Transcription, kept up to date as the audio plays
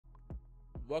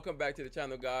Welcome back to the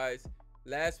channel, guys.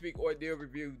 Last week Ordeal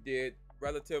review did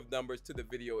relative numbers to the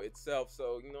video itself,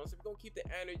 so so we're gonna keep the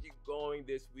energy going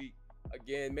this week.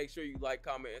 Again, make sure you like,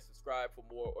 comment, and subscribe for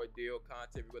more Ordeal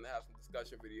content. We're gonna have some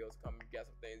discussion videos coming. We got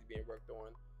some things being worked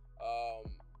on.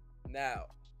 Now,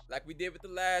 like we did with the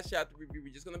last chapter review,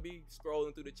 we're just gonna be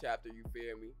scrolling through the chapter, you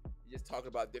feel me? We're just talking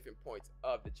about different points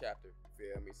of the chapter, you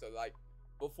feel me? So like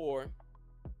before,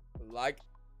 like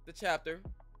the chapter,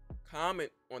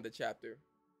 comment on the chapter,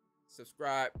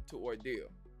 subscribe to Ordeal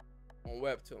on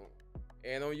Webtoon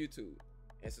and on YouTube,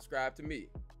 and subscribe to me,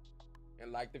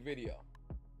 and like the video,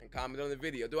 and comment on the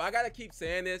video. Do I gotta keep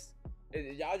saying this?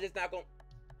 Y'all just not gonna...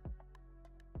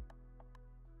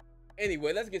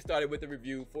 Anyway, let's get started with the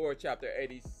review for chapter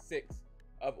 86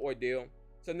 of Ordeal.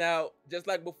 So now, just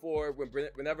like before,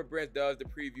 whenever Brent does the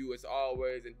preview, it's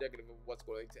always indicative of what's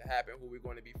going to happen, who we're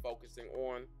going to be focusing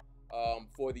on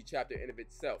for the chapter in of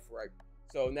itself, right?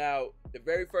 So now, the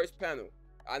very first panel,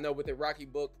 I know with the Rocky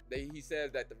book, he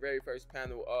says that the very first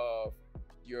panel of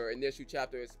your initial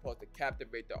chapter is supposed to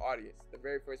captivate the audience. The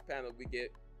very first panel, we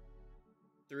get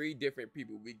 3 different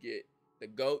people. We get the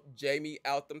GOAT, Jamie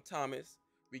Altham Thomas.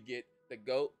 We get the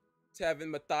GOAT, Tevin,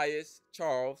 Matthias,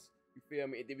 Charles. You feel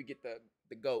me? And then we get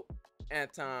the GOAT,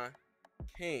 Anton,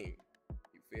 King.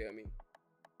 You feel me?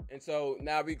 And so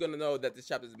now we're going to know that this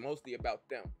chapter is mostly about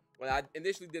them. When I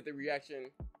initially did the reaction,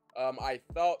 I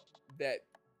thought that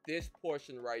this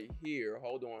portion right here,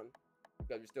 hold on,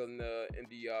 because we're still in the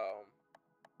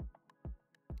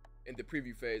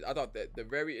preview phase. I thought that the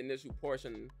very initial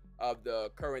portion of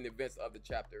the current events of the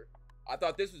chapter, I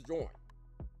thought this was Jorn.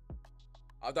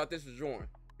 I thought this was Jorn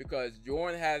because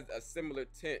Jorn has a similar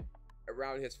tint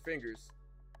around his fingers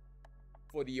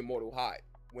for the immortal hide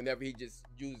whenever he just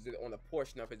uses it on a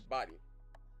portion of his body.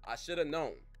 I should have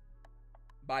known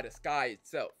by the sky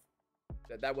itself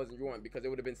that wasn't Jorn, because there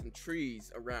would have been some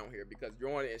trees around here, because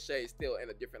Jorn and Shay still in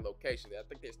a different location. I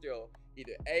think they're still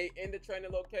either in the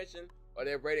training location or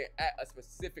they're rated at a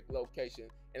specific location,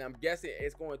 and I'm guessing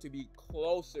it's going to be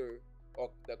closer or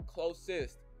the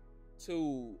closest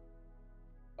to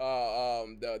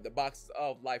the boxes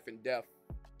of life and death,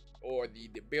 or the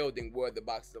building where the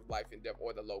boxes of life and death,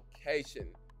 or the location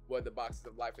where the boxes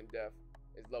of life and death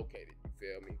is located. You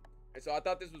feel me? And so I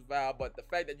thought this was valid, but the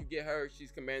fact that you get her,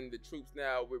 she's commanding the troops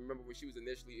now. Remember when she was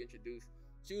initially introduced,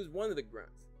 she was one of the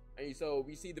grunts. And so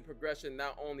we see the progression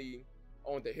not only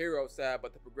on the hero side,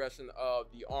 but the progression of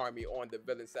the army on the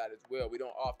villain side as well. We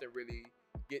don't often really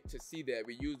get to see that.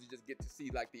 We usually just get to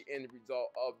see like the end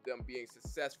result of them being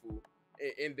successful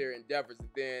in their endeavors, and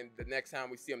then the next time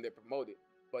we see them, they're promoted.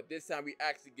 But this time we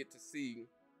actually get to see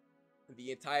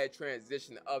the entire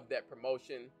transition of that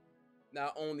promotion,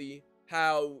 not only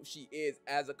how she is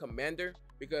as a commander,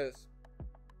 because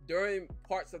during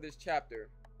parts of this chapter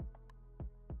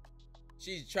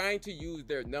she's trying to use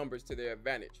their numbers to their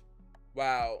advantage,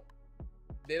 while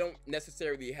they don't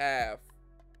necessarily have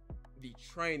the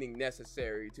training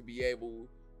necessary to be able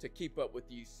to keep up with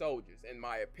these soldiers, in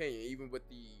my opinion, even with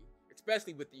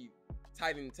especially with the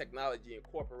Titan technology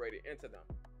incorporated into them.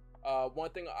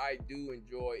 One thing I do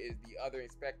enjoy is the other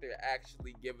inspector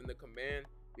actually giving the command,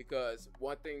 because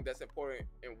one thing that's important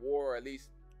in war, or at least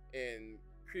in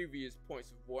previous points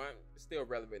of war, it's still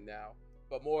relevant now,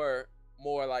 but more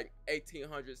like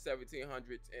 1800s,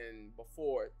 1700s and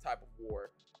before type of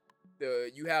war,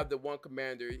 you have the one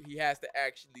commander, he has to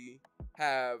actually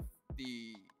have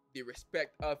the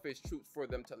respect of his troops for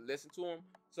them to listen to him.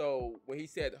 So when he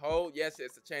said hold, yes,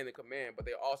 it's a chain of command, but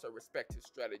they also respect his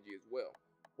strategy as well.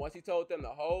 Once he told them to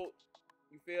hold,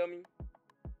 you feel me?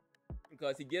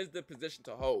 Because he gives the position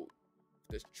to hold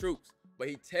the troops, but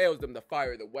he tells them to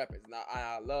fire the weapons. Now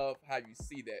I love how you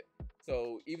see that.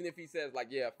 So even if he says like,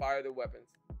 yeah, fire the weapons,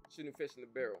 shooting fish in the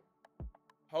barrel,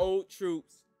 hold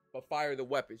troops, but fire the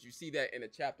weapons. You see that in the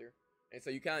chapter, and so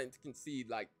you kind of can see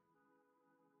like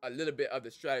a little bit of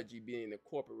the strategy being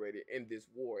incorporated in this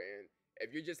war. And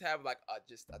if you just have like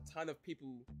just a ton of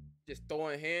people just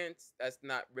throwing hands, that's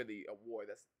not really a war.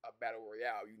 That's a battle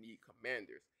royale. You need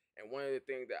commanders. And one of the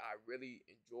things that I really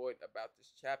enjoyed about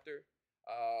this chapter,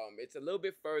 it's a little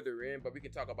bit further in, but we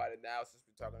can talk about it now since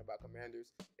we're talking about commanders,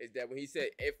 is that when he said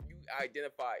if you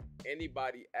identify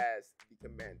anybody as the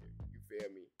commander, you feel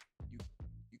me,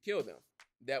 you kill them.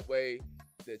 That way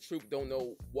the troop don't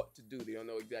know what to do. They don't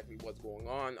know exactly what's going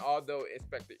on. Although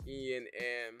Inspector Ian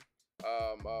and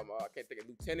I can't think of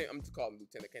Lieutenant, I'm just calling him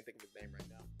Lieutenant, I can't think of his name right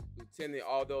now. Lieutenant,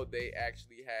 although they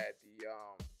actually had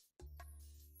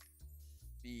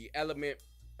the element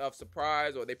of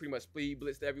surprise, or they pretty much speed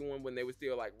blitzed everyone when they were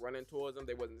still like running towards them.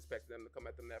 They wasn't expecting them to come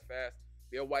at them that fast.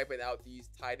 They're wiping out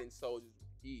these Titan soldiers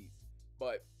with ease.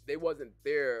 but they wasn't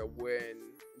there when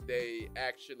they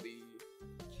actually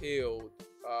killed,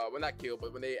 well not killed,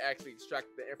 but when they actually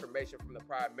extracted the information from the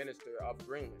Prime Minister of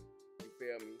Greenland. You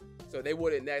feel me? So they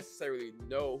wouldn't necessarily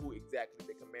know who exactly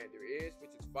the commander is, which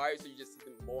is fire. So you just see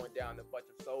them mowing down a bunch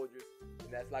of soldiers,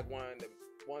 and that's like one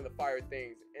of the fire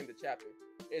things in the chapter.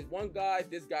 Is one guy,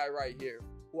 this guy right here,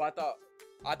 who I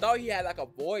thought he had like a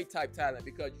void type talent,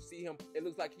 because you see him, it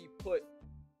looks like he put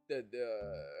the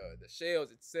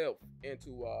shells itself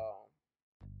into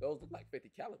those look like 50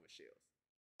 caliber shells,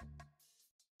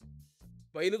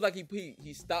 but he looked like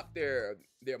he stopped their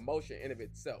motion in of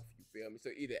itself. You feel me? So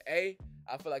either A,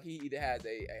 I feel like he either has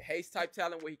a haste type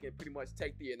talent where he can pretty much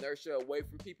take the inertia away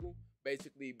from people,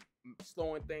 basically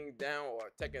slowing things down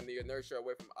or taking the inertia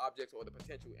away from objects or the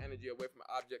potential energy away from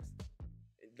objects,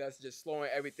 and thus just slowing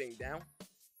everything down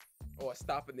or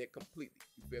stopping it completely.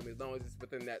 You feel me? As long as it's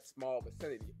within that small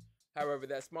vicinity. However,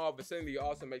 that small vicinity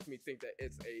also makes me think that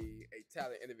it's a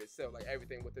talent in of itself. Like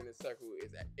everything within the circle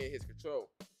is in his control,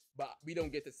 but we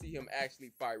don't get to see him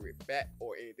actually fire it back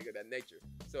or anything of that nature.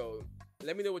 So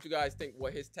let me know what you guys think,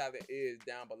 what his talent is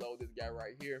down below this guy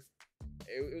right here.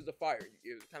 It was a fire.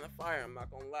 It was kind of fire, I'm not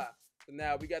gonna lie. So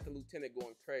now we got the lieutenant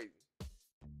going crazy.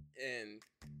 And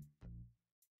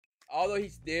although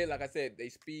he's dead, like I said, they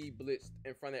speed blitzed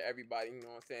in front of everybody, you know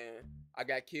what I'm saying? I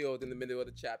got killed in the middle of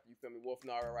the chapter, you feel me?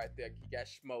 Wolphnara right there, he got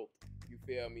smoked, you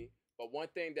feel me? But one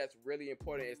thing that's really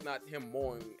important is not him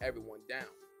mowing everyone down.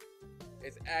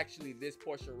 It's actually this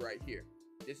portion right here.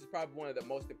 This is probably one of the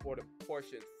most important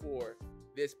portions for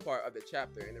this part of the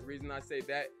chapter. And the reason I say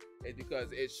that is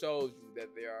because it shows you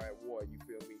that they are at war, you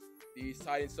feel me? These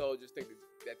Titan soldiers think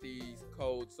that these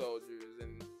cold soldiers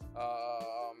and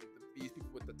these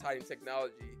people with the Titan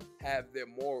technology have their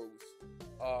morals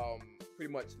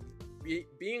pretty much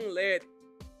being led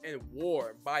in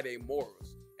war by their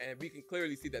morals. And we can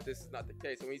clearly see that this is not the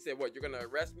case. And when he said, what, you're gonna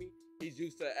arrest me? He's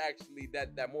used to actually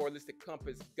that moralistic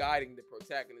compass guiding the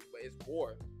protagonist, but it's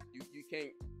war. You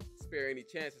can't spare any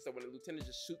chances. So when the lieutenant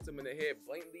just shoots him in the head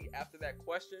blatantly after that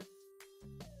question,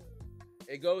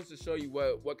 it goes to show you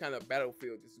what kind of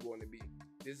battlefield this is going to be.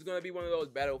 This is going to be one of those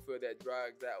battlefields that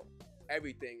drags out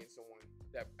everything in someone,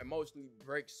 that emotionally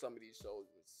breaks some of these soldiers.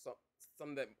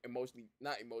 Some that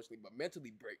not emotionally, but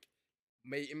mentally break.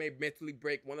 It may mentally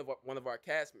break one of our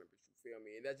cast members. You feel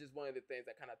me? And that's just one of the things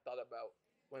I kind of thought about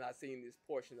when I seen this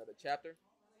portion of the chapter.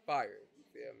 Fire. You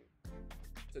feel me?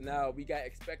 So now we got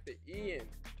Expected Ian.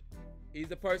 He's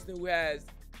the person who has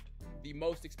the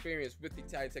most experience with the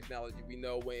Titan technology. We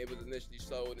know when it was initially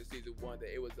sold in season 1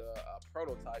 that it was a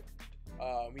prototype.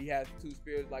 He has 2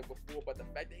 spears like before, but the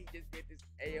fact that he just did this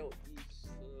AoE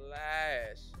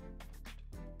slash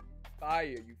fire,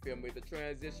 you feel me? The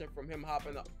transition from him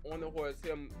hopping on the horse,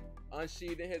 him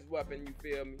unsheathing his weapon, you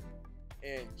feel me?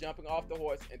 And jumping off the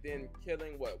horse and then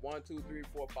killing what, 1, 2, 3,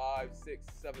 4, 5,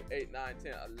 6, 7, 8, 9,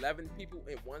 10, 11 people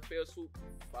in one fell swoop.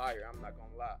 Fire. I'm not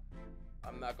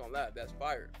gonna lie. That's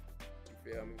fire.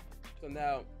 You feel me? So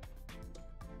now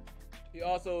he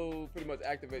also pretty much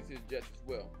activates his jets as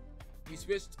well. We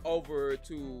switched over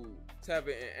to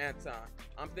Tevin and Anton.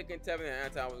 I'm thinking Tevin and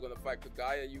Anton was gonna fight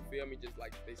Kagaya, you feel me? Just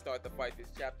like they start the fight this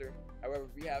chapter. However,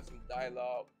 we have some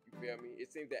dialogue, you feel me?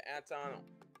 It seems that Anton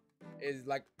is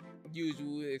like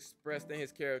usual expressed in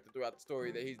his character throughout the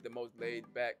story that he's the most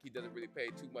laid back. He doesn't really pay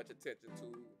too much attention to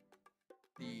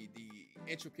the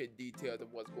intricate details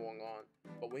of what's going on.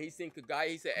 But when he seen Kagaya,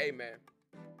 he said, hey man,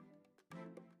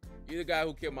 you're the guy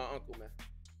who killed my uncle, man.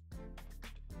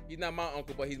 He's not my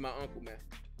uncle, but he's my uncle, man.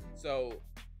 So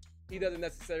he doesn't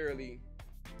necessarily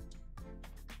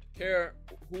care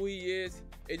who he is.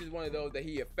 It's just one of those that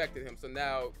he affected him. So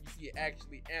now you see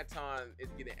actually Anton is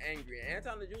getting angry. And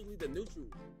Anton is usually the neutral.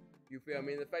 You feel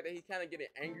me? And the fact that he's kind of getting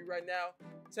angry right now.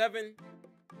 Tevin,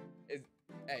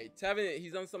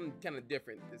 he's on something kind of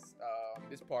different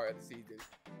this part of the season.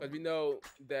 Because we know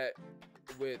that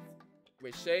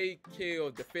when Shay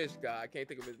killed the fish guy, I can't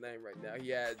think of his name right now. He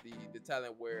has the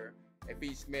talent where if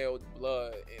he smells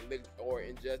blood or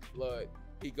ingests blood,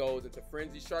 he goes into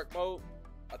frenzy shark mode.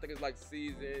 I think it's like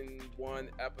season 1,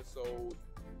 episode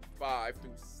 5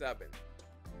 through 7.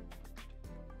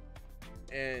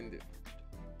 And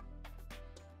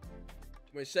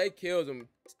when Shay kills him,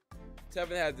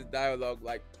 Tevin has this dialogue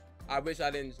like, I wish I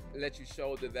didn't let you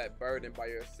shoulder that burden by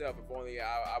yourself. If only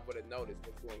I would have noticed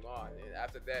what's going on. And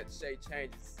after that, Shay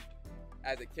changes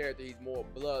as a character. He's more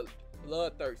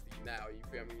bloodthirsty now, you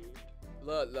feel me?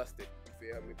 Bloodlusted, you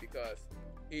feel me? Because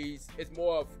it's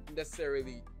more of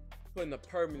necessarily putting a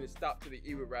permanent stop to the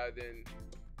evil rather than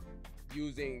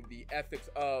using the ethics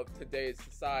of today's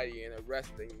society and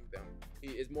arresting them. He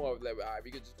is more of like, all right,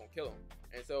 we just gonna kill him.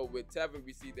 And so with Tevin,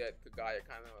 we see that Kagaya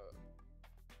kind of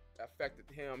affected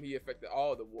him. He affected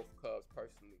all the wolf cubs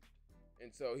personally.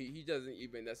 And so he doesn't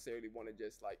even necessarily want to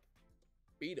just like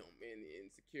beat him and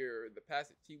secure the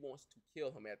passage. He wants to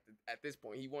kill him at this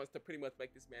point. He wants to pretty much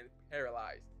make this man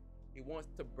paralyzed. He wants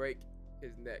to break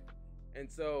his neck. And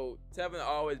so Tevin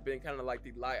always been kind of like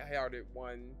the light-hearted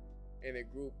one in a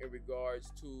group in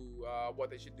regards to what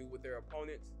they should do with their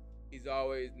opponents. He's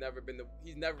never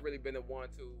really been the one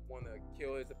to want to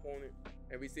kill his opponent.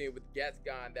 And we seen with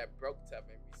Gatsgon that broke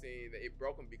Tevin. We seen that it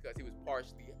broke him because he was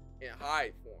partially in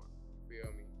hide form. You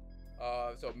feel me?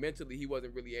 So mentally he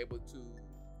wasn't really able to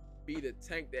be the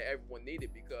tank that everyone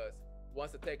needed, because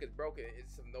once the tank is broken,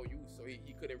 it's of no use. So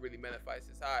he couldn't really manifest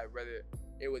his hide. Whether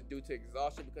it was due to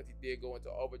exhaustion, because he did go into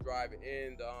overdrive and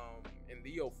in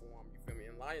Leo form, you feel me,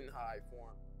 in lion hide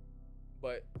form.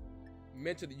 But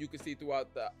mentally, you could see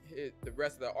throughout the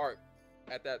rest of the arc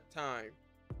at that time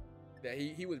that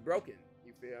he was broken.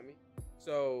 You feel me?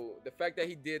 So the fact that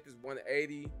he did this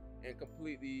 180 and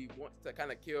completely wants to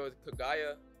kind of kill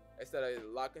Kagaya instead of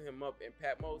locking him up in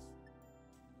Patmos,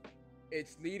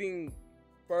 it's leading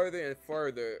further and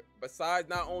further. Besides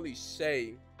not only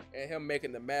Shay and him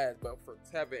making the mask, but for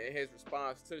Tevin and his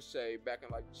response to Shay back in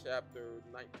like chapter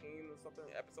 19 or something,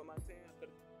 episode 19.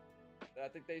 I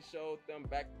think they showed them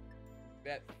back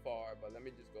that far, but let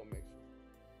me just go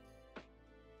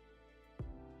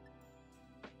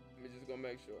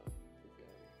make sure.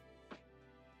 Okay.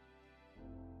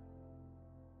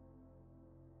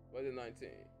 Was it 19?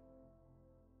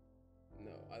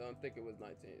 No, I don't think it was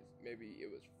 19. Maybe it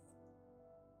was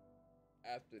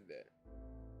after that.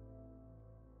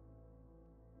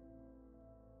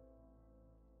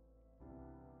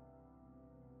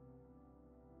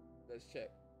 Let's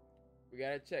check. We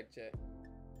gotta check, chat.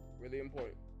 Really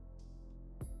important.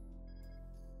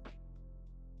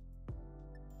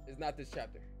 It's not this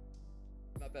chapter.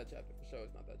 Not that chapter. For sure,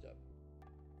 it's not that chapter.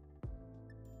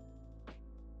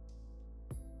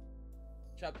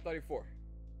 Chapter 34.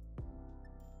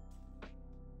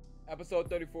 Episode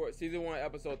 34. Season 1,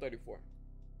 episode 34.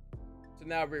 So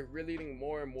now we're leading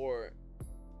more and more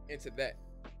into that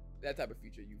type of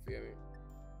future, you feel me?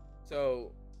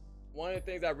 So one of the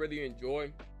things I really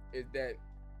enjoy is that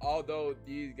although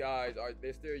these guys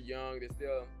they're still young, they're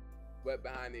still wet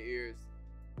behind the ears,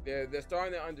 they're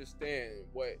starting to understand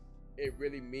what it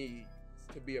really means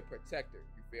to be a protector,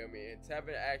 you feel me? And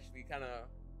Tevin actually kind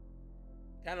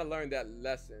of learned that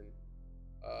lesson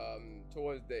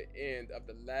towards the end of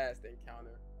the last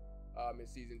encounter in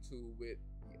season 2 with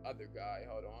the other guy.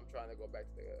 Hold on, I'm trying to go back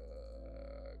to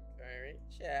the current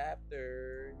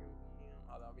chapter.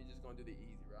 Hold on, we just gonna do the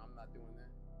easy route. I'm not doing that.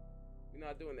 We're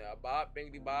not doing that. Bob,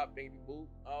 bingity boop.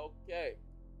 Okay.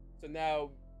 So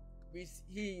now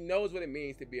he knows what it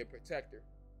means to be a protector.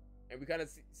 And we kind of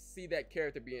see that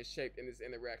character being shaped in this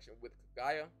interaction with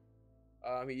Kagaya.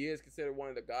 He is considered one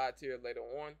of the god tier later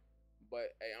on.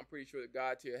 But hey, I'm pretty sure the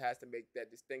god tier has to make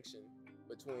that distinction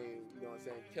between, you know what I'm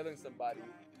saying, killing somebody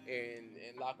and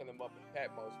locking them up in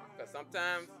Patmos. Because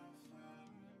sometimes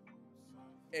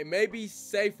it may be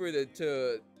safer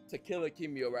to kill a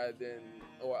Kimio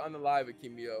or unalive a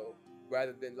Kimio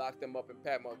rather than lock them up in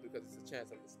Patmos, because it's a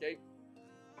chance of escape.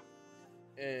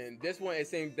 And this one, it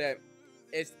seems that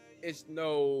it's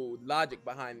no logic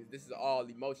behind it. This is all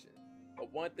emotion.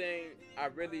 But one thing I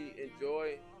really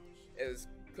enjoy is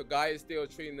Kagaya still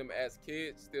treating them as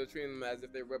kids, still treating them as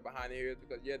if they were behind the ears,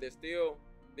 because yeah,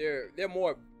 they're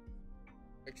more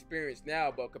experienced now,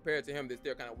 but compared to him, they're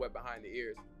still kind of wet behind the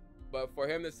ears. But for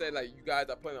him to say like, you guys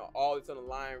are putting all this on the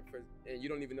line and you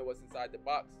don't even know what's inside the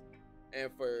box, and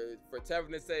for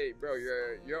Tevin to say, bro,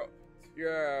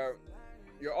 your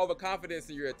overconfidence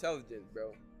in your intelligence,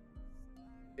 bro,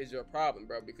 is your problem,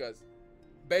 bro, because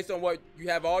based on what you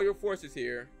have, all your forces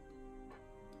here.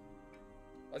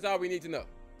 That's all we need to know.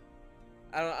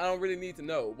 I don't really need to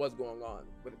know what's going on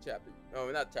with the chapter. No,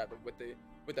 not chapter, with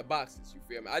the boxes. You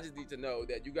feel me? I just need to know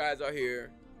that you guys are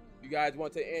here. You guys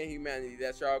want to end humanity.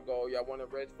 That's your goal. Y'all want a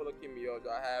race full of Kimios.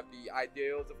 Y'all have the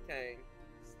ideals of Cain.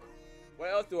 What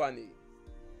else do I need?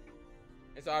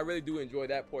 And so I really do enjoy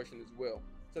that portion as well.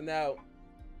 So now,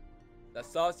 the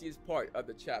sauciest part of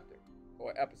the chapter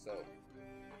or episode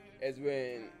is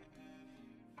when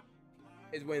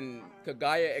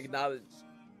Kagaya acknowledged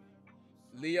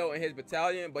Leo and his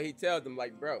battalion, but he tells them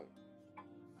like, bro,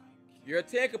 your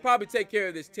 10 could probably take care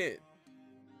of this 10.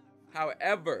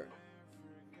 However,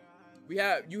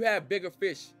 you have bigger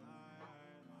fish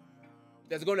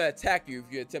that's going to attack you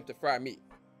if you attempt to fry meat.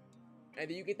 And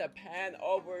then you get the pan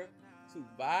over to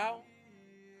Val.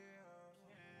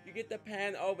 You get the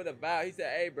pan over to Val. He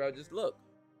said, hey, bro, just look.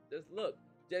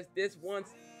 Just this one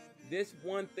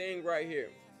thing right here.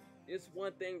 This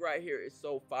one thing right here is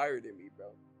so fire to me, bro.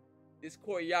 This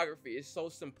choreography is so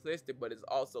simplistic, but it's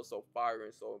also so fire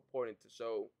and so important to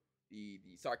show the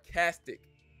sarcastic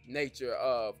nature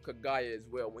of Kagaya as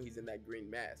well when he's in that green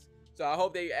mask. So I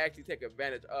hope they actually take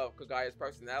advantage of Kagaya's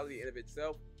personality in of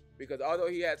itself, because although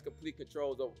he has complete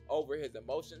controls over his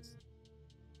emotions,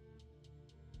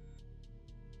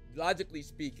 logically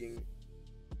speaking,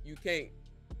 you can't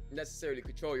necessarily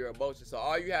control your emotions. So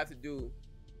all you have to do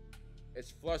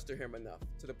is fluster him enough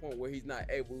to the point where he's not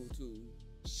able to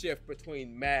shift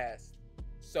between masks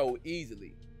so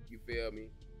easily. You feel me?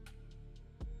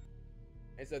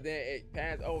 And so then it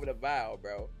pans over to Val,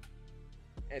 bro.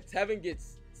 And Tevin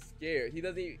gets scared. He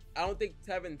doesn't even, I don't think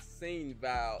Tevin's seen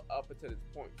Val up until this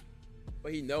point.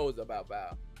 But he knows about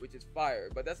Val, which is fire.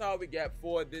 But that's all we got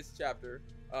for this chapter.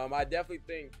 I definitely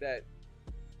think that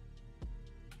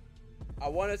I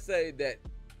want to say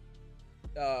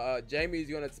that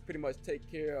Jamie's gonna pretty much take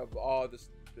care of all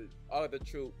the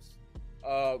troops.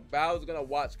 Val's gonna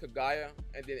watch Kagaya,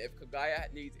 and then if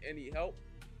Kagaya needs any help,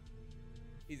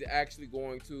 he's actually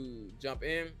going to jump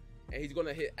in, and he's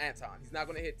gonna hit Anton. He's not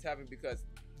gonna hit Tevin because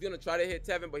he's gonna try to hit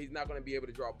Tevin, but he's not gonna be able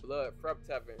to draw blood from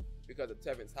Tevin because of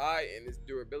Tevin's hide and his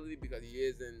durability, because he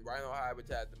is in Rhino hide, which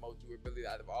has the most durability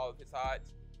out of all of his hides.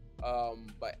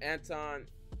 But Anton,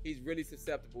 he's really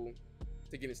susceptible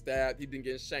to getting stabbed. He's been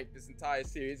getting shanked this entire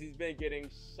series. He's been getting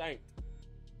shanked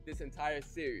this entire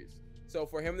series. So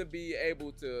for him to be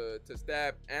able to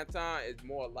stab Anton is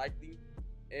more likely,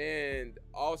 and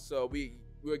also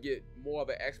we'll get more of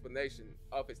an explanation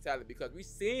of his talent, because we've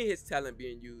seen his talent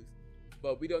being used,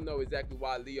 but we don't know exactly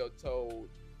why Leo told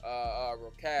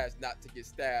Rakesh not to get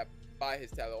stabbed by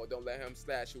his talent, or don't let him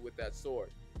slash you with that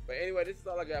sword. But anyway, this is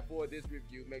all I got for this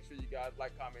review. Make sure you guys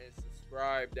like, comment, and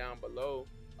subscribe down below.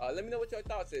 Let me know what your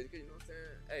thoughts is, 'cause you know what I'm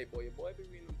saying? Hey, boy, your boy be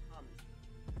reading them comments.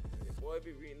 Your boy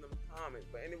be reading them comments.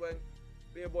 But anyway,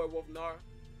 being boy wolphnara,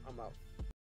 I'm out.